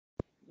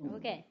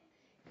Okay.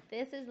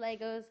 This is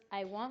Lego's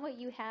I want what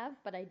you have,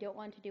 but I don't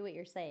want to do what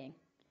you're saying.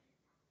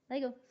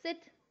 Lego,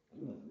 sit.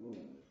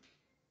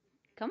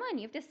 Come on,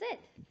 you have to sit.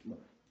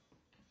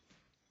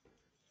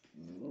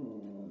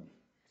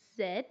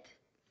 Sit.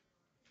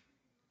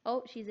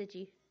 Oh, she's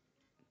itchy.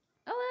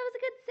 Oh, that was a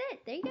good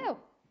sit. There you go.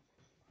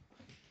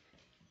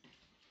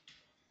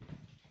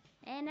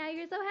 And now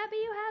you're so happy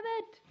you have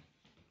it.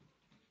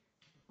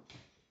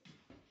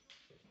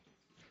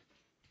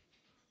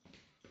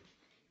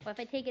 What if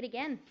I take it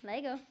again?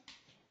 Lego.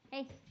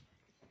 Hey.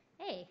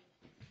 Hey.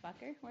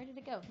 Fucker. Where did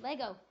it go?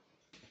 Lego.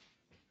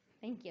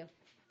 Thank you.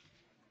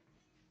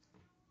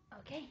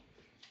 Okay.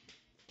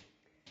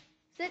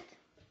 Sit.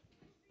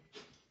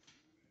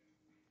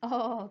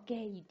 Oh,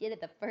 okay. You did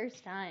it the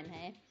first time,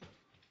 hey?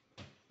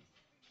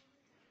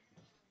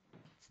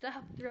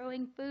 Stop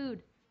throwing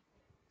food.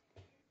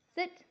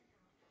 Sit.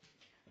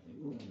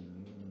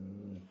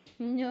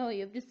 No,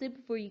 you have to sit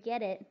before you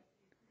get it.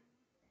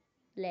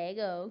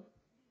 Lego.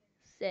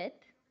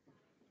 Sit.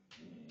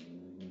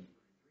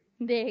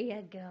 There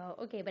you go.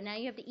 Okay, but now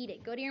you have to eat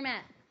it. Go to your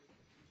mat.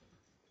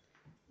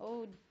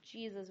 Oh,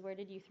 Jesus, where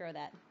did you throw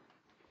that?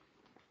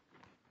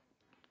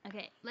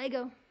 Okay,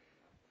 Lego.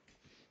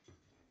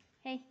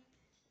 Hey,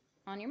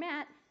 on your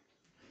mat.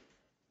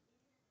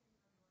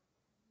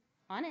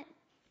 On it.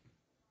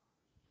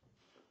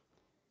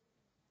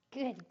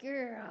 Good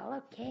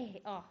girl.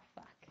 Okay. Oh,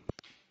 fuck.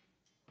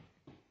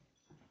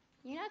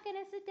 You're not going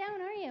to sit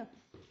down, are you?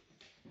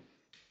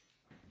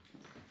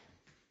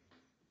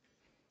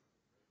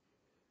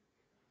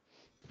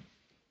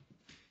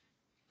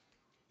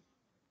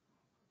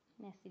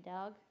 Nasty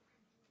dog.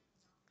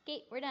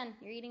 Okay, we're done.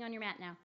 You're eating on your mat now.